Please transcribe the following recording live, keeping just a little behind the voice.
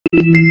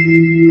Funny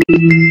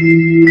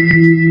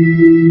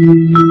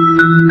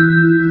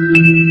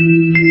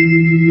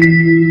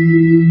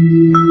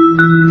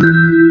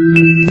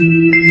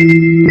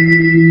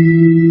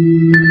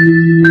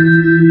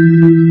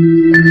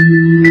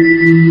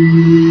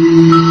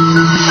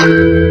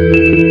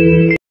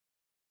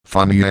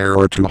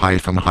error to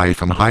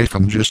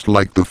hyphen just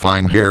like the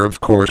fine hair,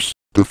 of course.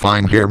 The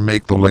fine hair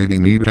make the lady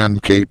neat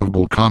and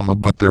capable,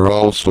 but they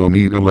also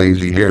need a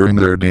lazy hair in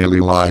their daily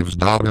lives.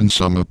 In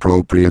some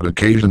appropriate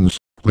occasions,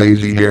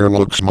 lazy hair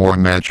looks more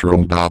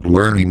natural.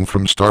 Learning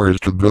from stars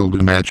to build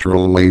a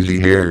natural lazy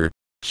hair.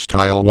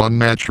 Style 1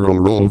 natural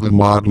roll. The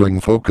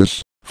modeling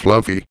focus,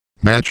 fluffy,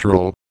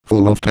 natural,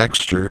 full of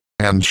texture,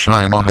 and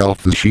shine. A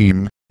healthy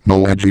sheen,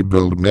 no edgy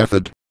build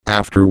method.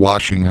 After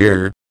washing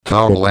hair,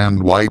 towel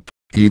and wipe,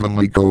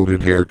 evenly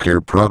coated hair care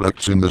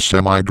products in the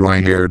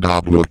semi-dry hair.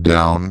 Look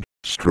down.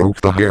 Stroke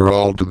the hair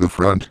all to the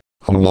front,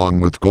 along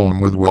with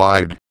comb with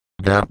wide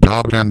gap.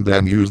 And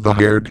then use the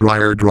hair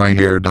dryer. Dry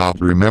hair.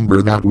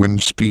 Remember that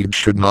wind speed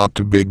should not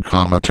too big,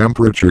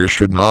 temperature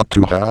should not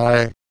too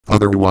high,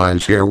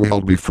 otherwise hair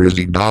will be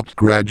frizzy.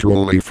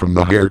 Gradually from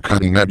the hair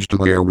cutting edge to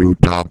the hair root.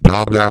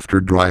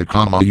 After dry,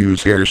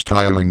 use hair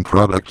styling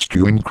products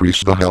to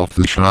increase the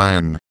healthy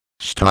shine.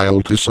 Style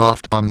to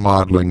soft on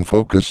modeling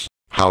focus,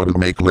 how to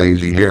make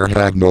lazy hair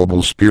have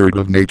noble spirit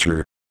of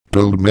nature.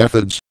 Build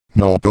methods.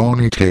 No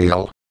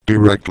ponytail,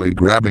 directly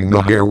grabbing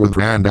the hair with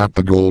hand at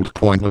the gold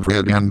point of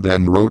head and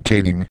then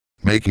rotating,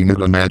 making it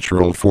a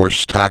natural force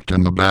stacked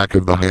in the back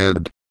of the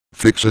head.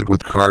 Fix it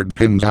with card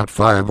pins at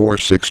 5 or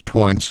 6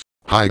 points.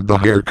 Hide the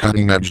hair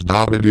cutting edge.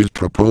 It is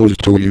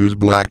proposed to use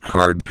black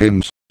card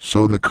pins,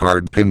 so the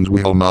card pins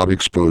will not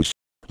expose.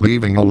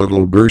 Leaving a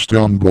little burst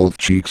on both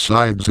cheek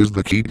sides is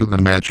the key to the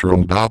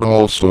natural.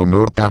 Also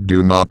note that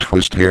do not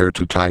twist hair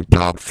too tight.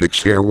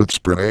 Fix hair with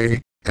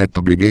spray. At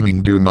the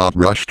beginning, do not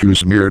rush to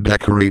smear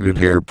decorated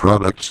hair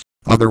products,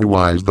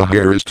 otherwise the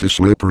hair is too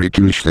slippery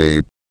to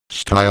shape.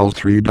 Style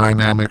 3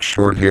 dynamic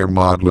short hair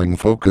modeling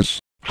focus,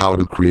 how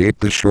to create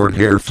the short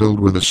hair filled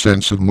with a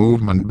sense of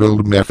movement.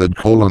 Build method: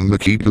 the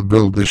key to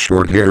build the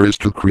short hair is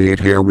to create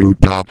hair root.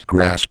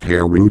 Grasp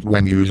hair root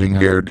when using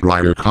hair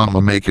dryer,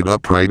 make it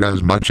upright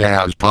as much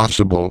as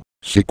possible.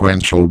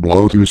 Sequential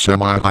blow to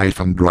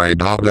semi-dry.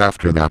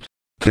 After that,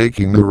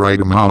 taking the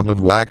right amount of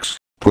wax,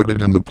 put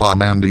it in the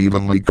palm and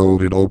evenly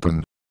coat it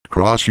open.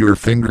 Cross your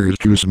fingers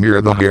to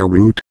smear the hair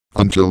root,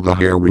 until the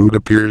hair root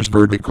appears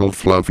vertical,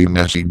 fluffy,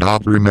 messy.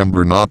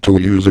 Remember not to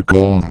use a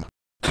comb.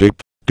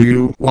 Tip: do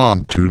you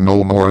want to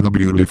know more the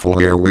beautiful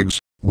hair wigs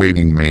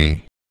waiting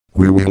me?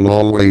 We will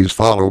always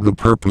follow the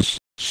purpose,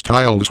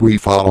 styles we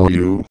follow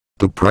you,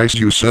 the price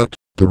you set,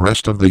 the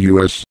rest of the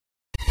US.